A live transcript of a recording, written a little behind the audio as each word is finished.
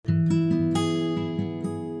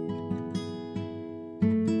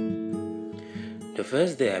The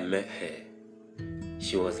first day I met her,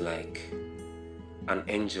 she was like an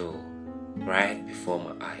angel right before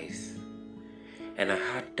my eyes. And I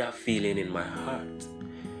had that feeling in my heart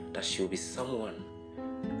that she'll be someone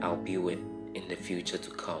I'll be with in the future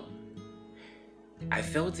to come. I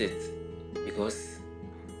felt it because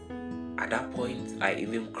at that point I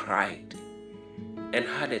even cried and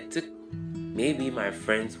had a tick. Maybe my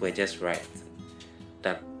friends were just right,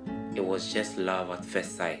 that it was just love at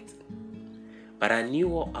first sight. But I knew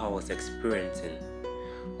what I was experiencing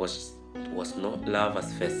was not love at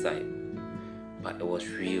first sight, but it was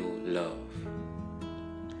real love.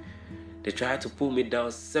 They tried to pull me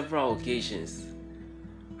down several occasions.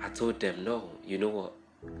 I told them, no, you know what?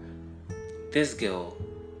 This girl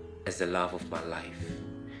is the love of my life.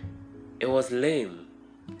 It was lame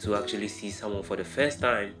to actually see someone for the first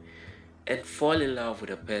time and fall in love with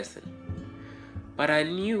a person. But I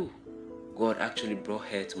knew God actually brought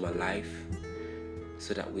her to my life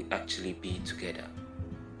so that we actually be together.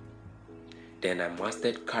 Then I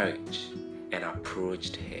mustered courage and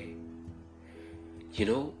approached her. You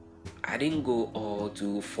know, I didn't go all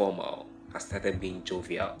too formal. I started being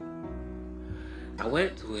jovial. I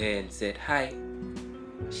went to her and said hi.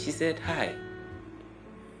 She said hi.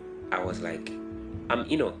 I was like, I'm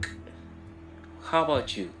Enoch. How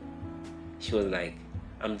about you? She was like,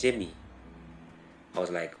 I'm Jamie. I was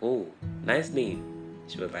like, oh, nice name.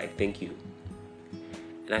 She was like, thank you.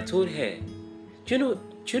 And I told her, do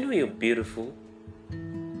you know you're beautiful?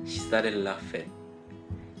 She started laughing.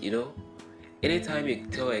 You know, anytime you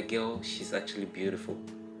tell a girl she's actually beautiful,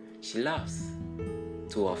 she laughs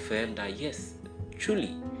to affirm that yes,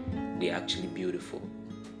 truly, they're actually beautiful.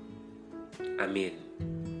 I mean,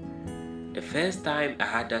 the first time I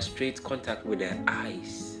had that straight contact with her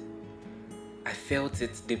eyes, I felt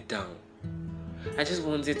it deep down. I just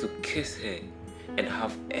wanted to kiss her and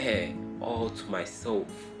have her all to myself.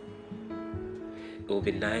 It would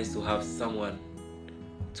be nice to have someone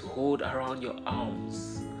to hold around your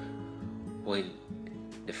arms when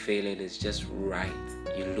the feeling is just right.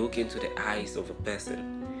 You look into the eyes of a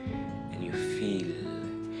person and you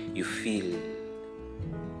feel,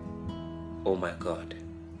 oh my God,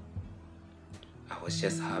 I was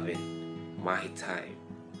just having my time.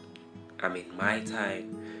 I mean, my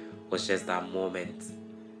time was just that moment.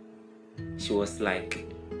 She was like,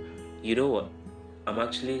 you know what? I'm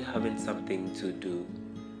actually having something to do,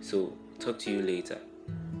 so talk to you later.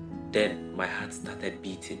 Then my heart started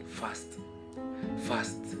beating fast.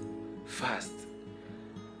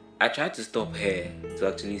 I tried to stop her to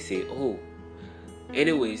actually say, oh,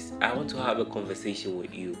 anyways, I want to have a conversation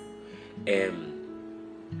with you.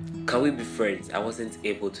 Can we be friends? I wasn't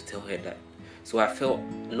able to tell her that. So I felt,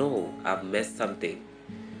 no, I've missed something.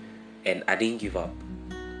 And I didn't give up.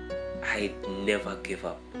 I never gave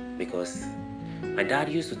up because my dad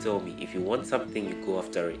used to tell me, if you want something, you go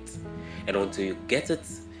after it. And until you get it,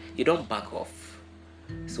 you don't back off.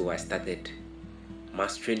 So I started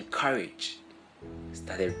mastering courage,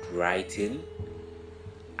 started writing.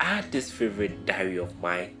 I had this favorite diary of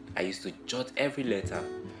mine. I used to jot every letter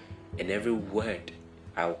and every word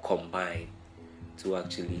I would combine to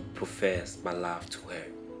actually profess my love to her.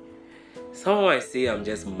 Some might say I'm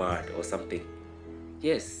just mad or something.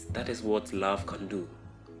 Yes, that is what love can do.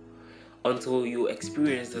 Until you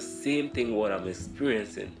experience the same thing what I'm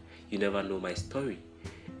experiencing, you never know my story.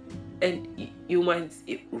 And you might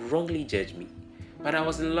wrongly judge me, but I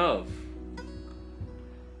was in love.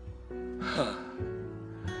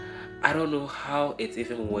 I don't know how it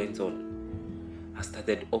even went on. I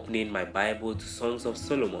started opening my Bible to Songs of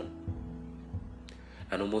Solomon.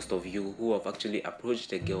 I know most of you who have actually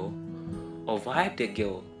approached a girl or vibed a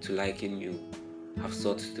girl to liking you have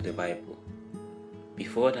sought to the Bible.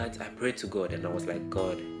 Before that, I prayed to God and I was like,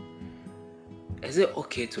 God, is it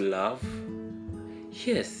okay to love?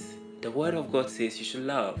 Yes, the word of God says you should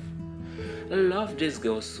love. I love this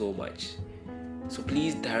girl so much. So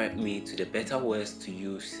please direct me to the better words to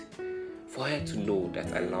use for her to know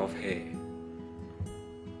that I love her.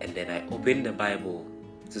 And then I opened the Bible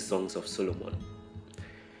to Songs of Solomon.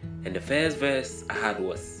 And the first verse I had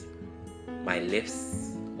was, my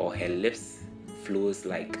lips or her lips flows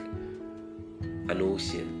like an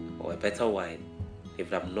ocean or a better wine,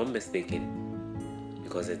 if I'm not mistaken,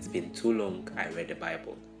 because it's been too long I read the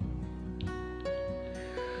Bible.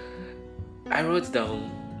 I wrote down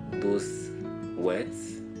those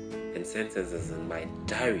words and sentences in my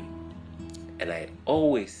diary, and I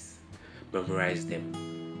always memorized them.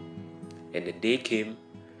 And the day came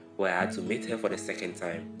where I had to meet her for the second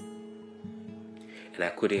time, and I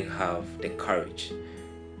couldn't have the courage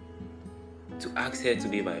to ask her to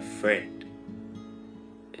be my friend.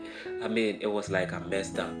 I mean, it was like I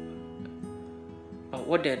messed up. But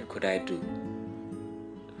what then could I do?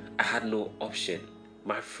 I had no option.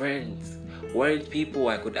 My friends weren't people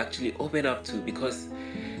I could actually open up to because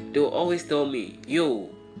they will always tell me, yo,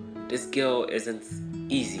 this girl isn't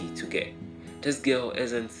easy to get. This girl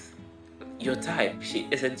isn't your type. She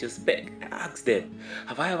isn't your spec. I asked them,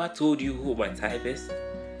 have I ever told you who my type is?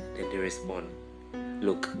 Then they respond,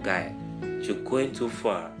 look, guy, you're going too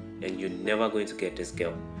far and you're never going to get this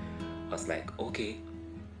girl. I was like, okay,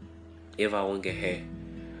 if I won't get her,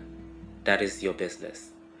 that is your business.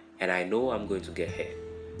 And I know I'm going to get her.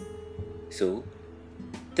 So,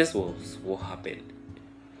 this was what happened.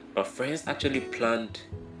 My friends actually planned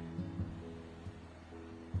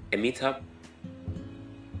a meetup,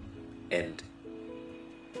 and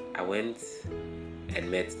I went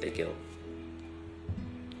and met the girl,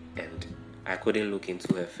 and I couldn't look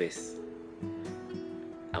into her face.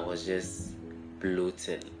 I was just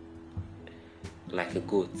bloating like a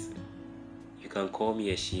goat. You can call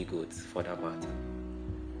me a she-goat for that matter.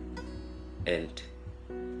 And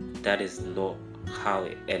that is not how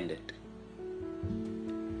it ended,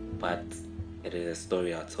 but it is a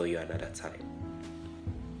story I'll tell you another time.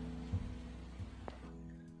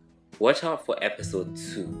 Watch out for episode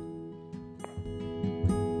 2.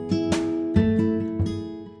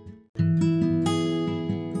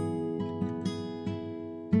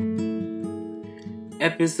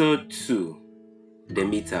 Episode 2, the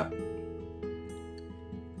meetup.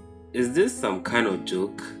 Is this some kind of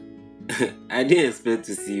joke? I didn't expect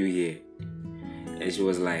to see you here. And she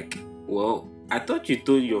was like, well, I thought you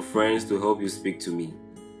told your friends to help you speak to me.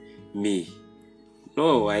 Me?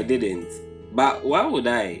 No, I didn't. But why would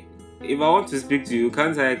I? If I want to speak to you,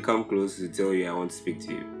 can't I come close to tell you I want to speak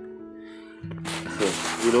to you?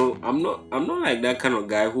 You know, I'm not like that kind of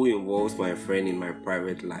guy who involves my friend in my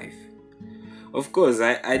private life. Of course,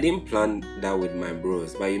 I didn't plan that with my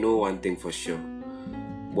bros, but you know one thing for sure.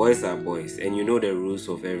 Boys are boys, and you know the rules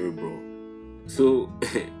of every bro. So,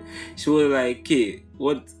 she was like, hey,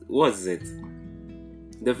 what's it?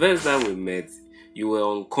 The first time we met, you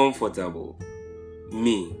were uncomfortable.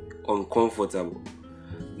 Me, uncomfortable.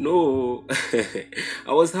 No,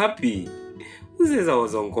 I was happy. Who says I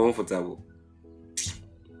was uncomfortable?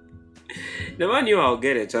 Never knew I'll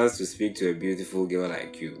get a chance to speak to a beautiful girl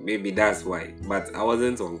like you. Maybe that's why. But I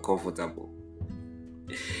wasn't uncomfortable.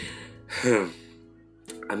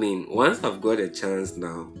 I mean, once I've got a chance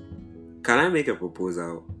now, can I make a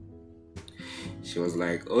proposal? She was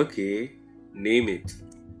like, okay, name it.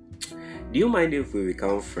 Do you mind if we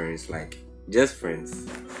become friends? Like, just friends?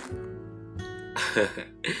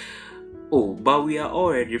 Oh, but we are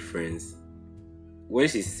already friends. When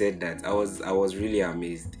she said that, I was really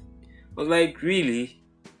amazed. I was like, really?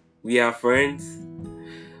 We are friends?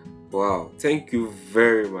 Wow, thank you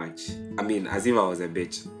very much. I mean, as if I was a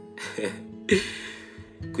bitch.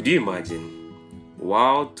 Could you imagine?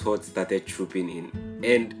 Wild thoughts started trooping in,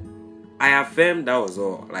 and I affirmed that was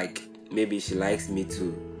all. Like, maybe she likes me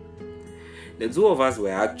too. The two of us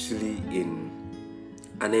were actually in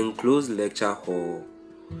an enclosed lecture hall,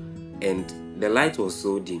 and the light was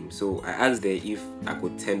so dim. So I asked her if I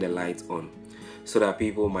could turn the light on, so that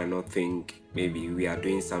people might not think maybe we are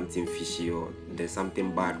doing something fishy or there's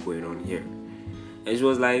something bad going on here. And she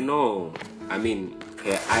was like, no, I mean,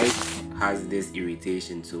 her eyes has this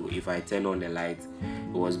irritation, so if I turn on the light,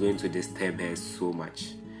 it was going to disturb her so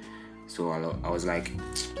much. So I was like,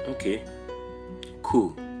 okay,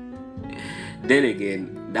 cool. Then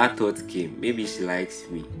again, that thought came, maybe she likes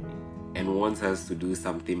me and wants us to do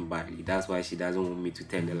something badly. That's why she doesn't want me to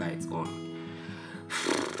turn the lights on.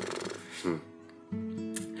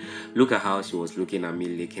 Look at how she was looking at me,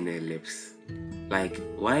 licking her lips. Like,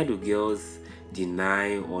 why do girls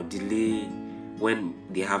deny or delay when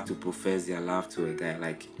they have to profess their love to a guy?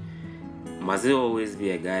 Like, must it always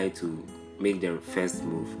be a guy to make the first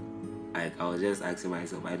move? Like, I was just asking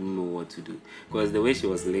myself, I didn't know what to do. Because the way she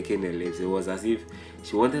was licking her lips, it was as if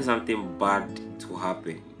she wanted something bad to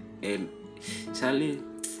happen. And Charlie...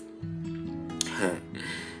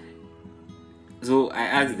 So I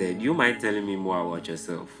asked her, do you mind telling me more about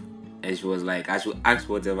yourself? And she was like, I should ask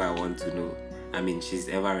whatever I want to know. I mean, she's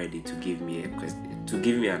ever ready to give me a question, to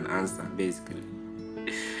give me an answer, basically.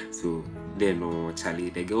 So then, Charlie,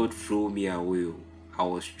 the girl threw me away. I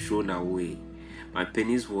was thrown away. My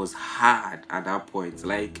penis was hard at that point.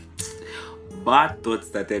 Like, bad thoughts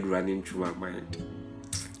started running through my mind.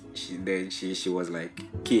 She was like,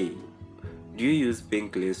 okay, do you use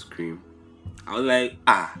pink lace cream? I was like,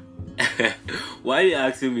 why are you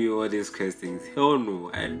asking me all these questions? Hell no,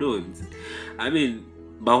 I don't. I mean,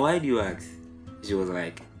 but why do you ask? She was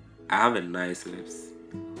like, I have a nice lips.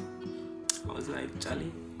 I was like,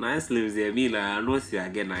 Charlie, 9 slaves there. Me, like, I don't see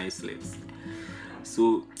again 9 slaves.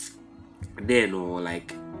 So then,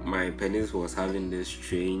 like, my penis was having this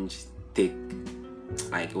strange tick,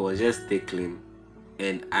 like it was just tickling,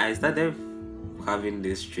 and I started having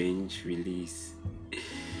this strange release,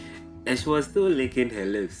 and she was still licking her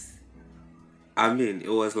lips. I mean, it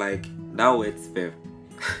was like that wet sperm.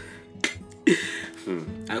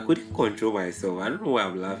 I couldn't control myself. I don't know why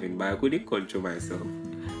I'm laughing, but I couldn't control myself.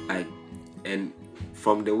 Like, and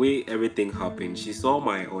from the way everything happened, she saw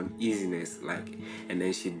my uneasiness, like, and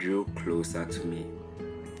then she drew closer to me.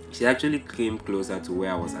 She actually came closer to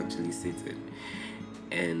where I was actually sitting.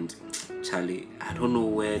 And Charlie, I don't know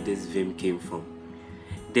where this vim came from.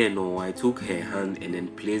 Then I took her hand and then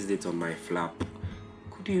placed it on my flap.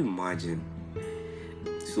 Could you imagine?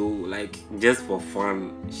 So, like, just for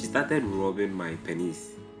fun, she started rubbing my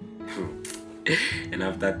penis. And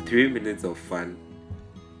after 3 minutes of fun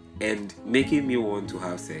and making me want to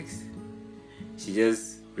have sex, she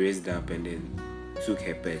just raised up and then took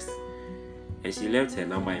her purse, and she left her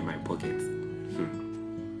number in my pocket.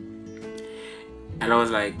 And I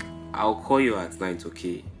was like, I'll call you at night,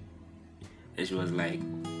 okay? And she was like,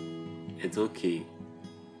 it's okay.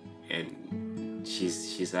 And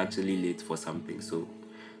she's actually late for something, so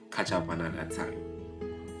catch up another time.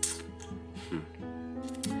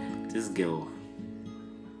 This girl,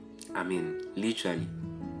 I mean, literally,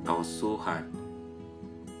 I was so hard.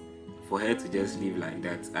 For her to just leave like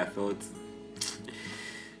that, I felt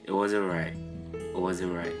it wasn't right. It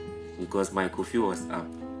wasn't right. Because my coffee was up.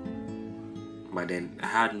 But then I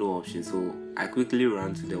had no option, so I quickly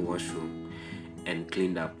ran to the washroom and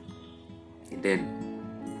cleaned up. And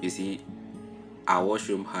then, you see, our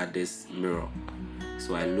washroom had this mirror.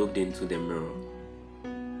 So I looked into the mirror.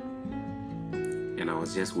 And I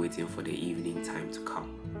was just waiting for the evening time to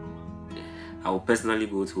come. I will personally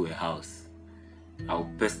go to her house. I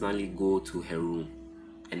will personally go to her room.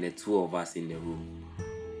 And the two of us in the room.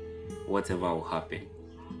 Whatever will happen,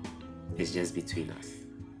 it's just between us.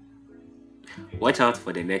 Watch out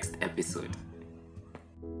for the next episode.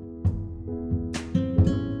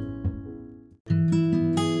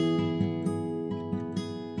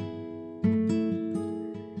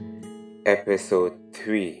 Episode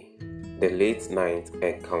 3, The Late Night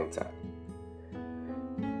Encounter.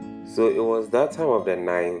 So it was that time of the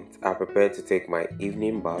night I prepared to take my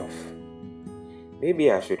evening bath.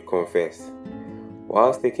 Maybe I should confess,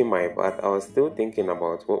 whilst taking my bath, I was still thinking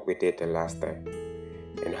about what we did the last time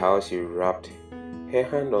and how she wrapped her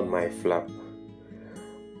hand on my flap.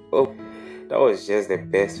 Oh, that was just the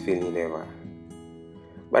best feeling ever.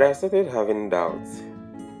 But I started having doubts.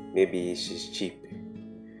 Maybe she's cheap.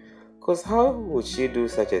 Cause how would she do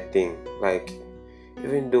such a thing? Like,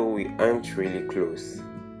 even though we aren't really close.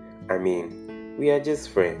 I mean, we are just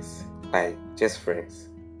friends. Like, just friends.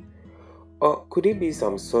 Or could it be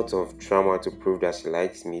some sort of drama to prove that she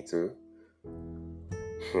likes me too?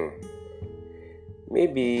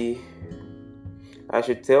 Maybe I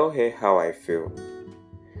should tell her how I feel.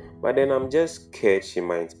 But then I'm just scared she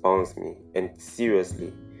might bounce me. And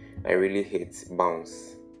seriously, I really hate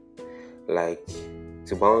bounce. Like,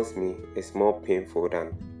 to bounce me is more painful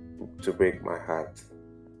than to break my heart.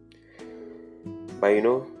 But you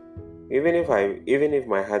know, even if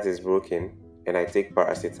my heart is broken and I take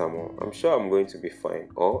paracetamol, I'm sure I'm going to be fine.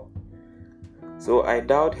 So I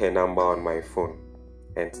dialed her number on my phone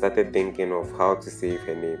and started thinking of how to save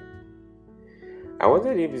her name. I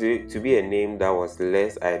wanted it to be a name that was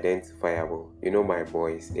less identifiable. You know my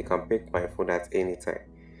boys, they can pick my phone at any time.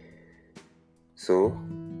 So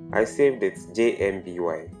I saved it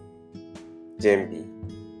JMBY. Jembi.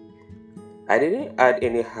 I didn't add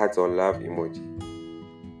any heart or love emoji.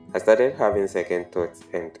 I started having second thoughts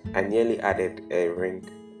and I nearly added a ring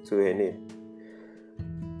to her name.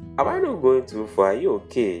 Am I not going too far? Are you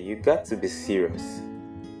okay? You got to be serious.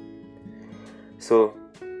 So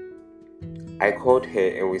I called her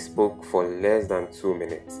and we spoke for less than 2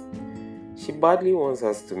 minutes. She badly wants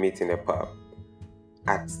us to meet in a pub.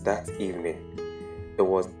 At that evening, it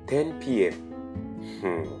was 10 p.m.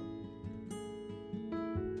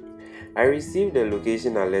 I received a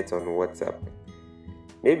location alert on WhatsApp.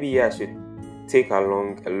 Maybe I should take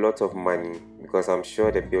along a lot of money because I'm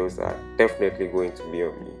sure the bills are definitely going to be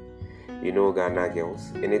on me. You know Ghana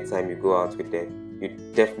girls, anytime you go out with them, you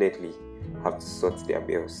definitely have to sort their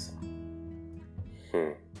bills.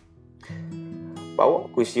 But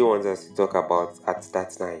what could she want us to talk about at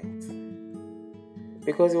that night?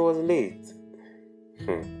 Because it was late.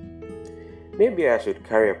 Maybe I should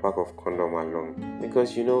carry a pack of condom along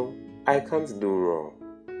because you know, I can't do wrong.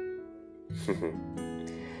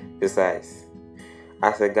 Besides,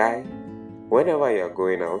 as a guy, Whenever you are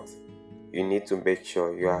going out, you need to make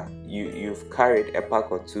sure you've carried a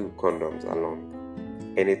pack or two condoms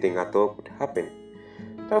along. Anything at all could happen.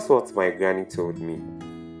 That's what my granny told me.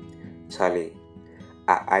 Charlie,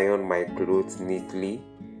 I ironed my clothes neatly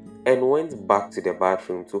and went back to the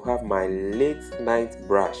bathroom to have my late night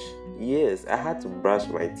brush. Yes, I had to brush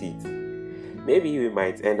my teeth. Maybe we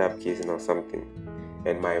might end up kissing or something,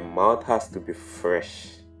 and my mouth has to be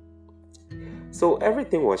fresh. So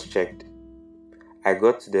everything was checked. I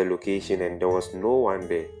got to the location and there was no one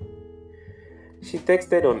there. She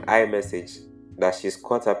texted on iMessage that she's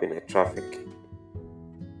caught up in a traffic.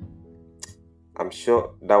 I'm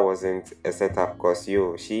sure that wasn't a setup because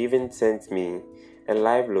she even sent me a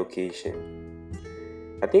live location.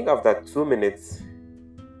 I think after 2 minutes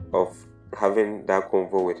of having that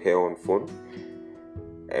convo with her on phone,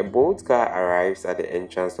 a bolt car arrives at the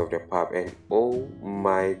entrance of the pub and oh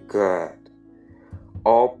my god,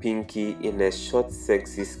 all pinky in a short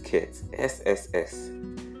sexy skirt, SSS.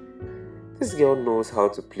 This girl knows how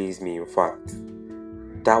to please me. In fact,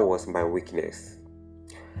 that was my weakness.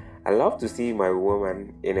 I love to see my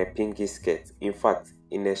woman in a pinky skirt. In fact,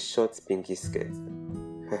 in a short pinky skirt.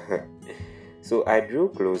 So I drew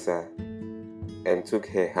closer and took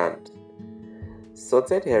her hand,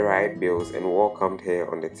 sorted her ride bills and welcomed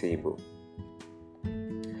her on the table.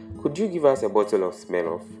 Could you give us a bottle of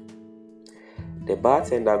Smirnoff? The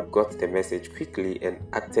bartender got the message quickly and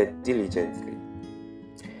acted diligently.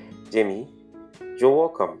 Jamie, you're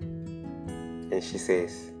welcome. And she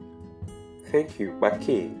says, thank you, but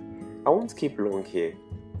Kay, I won't keep long here.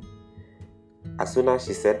 As soon as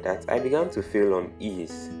she said that, I began to feel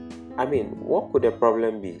unease. What could the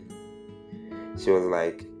problem be? She was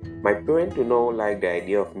like, my parents do not like the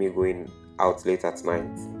idea of me going out late at night.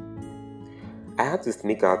 I had to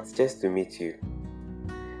sneak out just to meet you.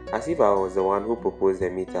 As if I was the one who proposed the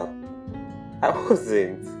meetup. I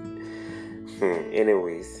wasn't.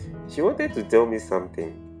 Anyways, she wanted to tell me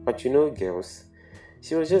something, but girls,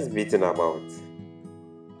 she was just beating about.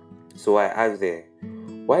 So I asked her,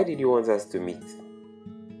 why did you want us to meet?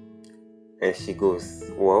 And she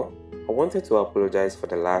goes, well, I wanted to apologize for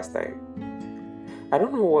the last time. I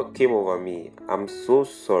don't know what came over me. I'm so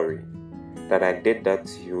sorry that I did that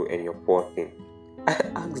to you and your poor thing. I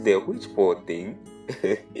asked her, which poor thing?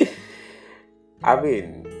 I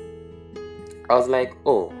was like,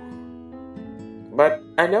 oh, but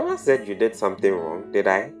I never said you did something wrong, did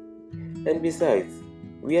I? And besides,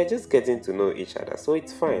 we are just getting to know each other, so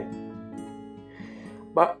it's fine.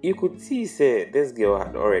 But you could see, this girl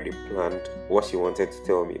had already planned what she wanted to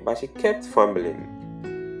tell me, but she kept fumbling.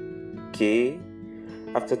 Okay,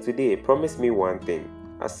 after today, promise me one thing.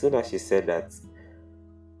 As soon as she said that,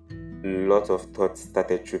 a lot of thoughts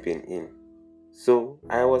started trooping in. So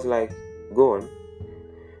I was like, go on.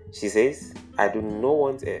 She says, I don't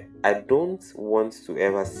want to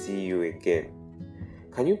ever see you again.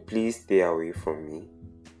 Can you please stay away from me?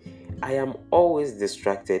 I am always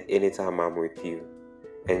distracted anytime I'm with you.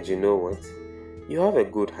 And you know what? You have a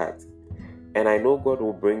good heart. And I know God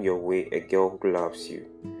will bring your way a girl who loves you.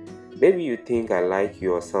 Maybe you think I like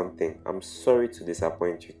you or something. I'm sorry to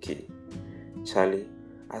disappoint you, Kay. Charlie,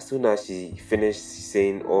 as soon as she finished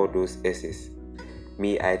saying all those S's,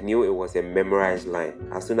 I knew it was a memorized line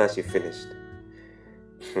as soon as she finished.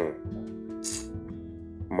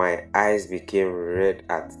 My eyes became red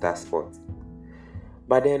at that spot.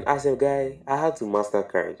 But then as a guy, I had to muster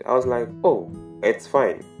courage. I was like, oh, it's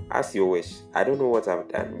fine. As you wish. I don't know what I've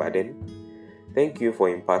done, but then thank you for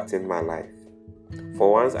impacting my life.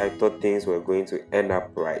 For once, I thought things were going to end up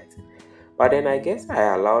right. But then I guess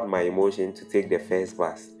I allowed my emotion to take the first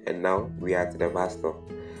bus, and now we are at the bus stop.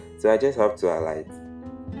 So I just have to alight.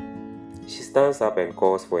 She stands up and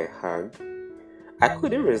calls for a hug. I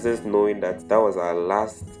couldn't resist knowing that was our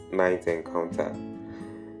last night encounter.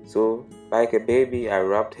 So, like a baby, I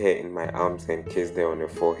wrapped her in my arms and kissed her on the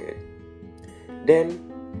forehead. Then,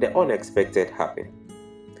 the unexpected happened.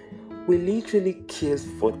 We literally kissed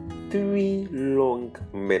for 3 long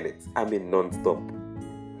minutes. Non-stop.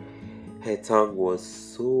 Her tongue was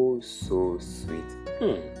so sweet.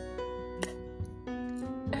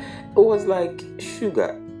 It was like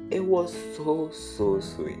sugar. It was so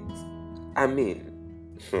sweet.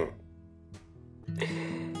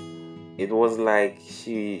 It was like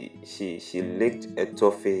she licked a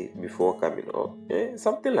toffee before coming up.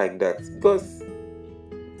 Something like that. Because,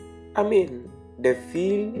 the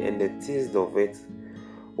feel and the taste of it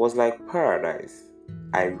was like paradise.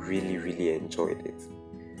 I really enjoyed it.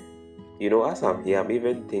 As I'm here, I'm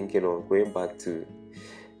even thinking of going back to...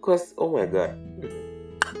 Because, oh my God.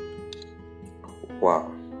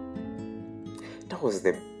 Wow. That was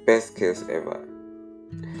the Best kiss ever.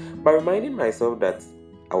 But reminding myself that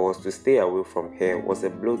I was to stay away from her was a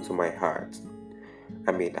blow to my heart.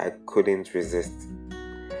 I couldn't resist.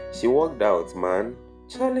 She walked out, man.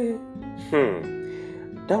 Charlie.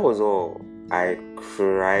 That was all. I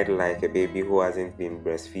cried like a baby who hasn't been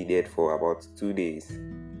breastfeeded for about 2 days.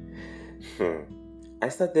 I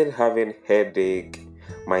started having headache.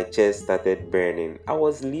 My chest started burning. I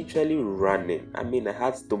was literally running. I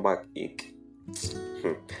had stomach ache.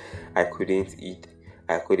 I couldn't eat.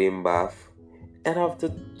 I couldn't bath. And after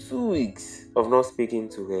 2 weeks of not speaking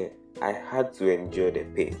to her, I had to endure the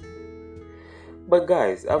pain. But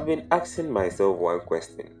guys, I've been asking myself one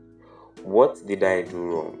question. What did I do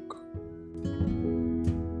wrong?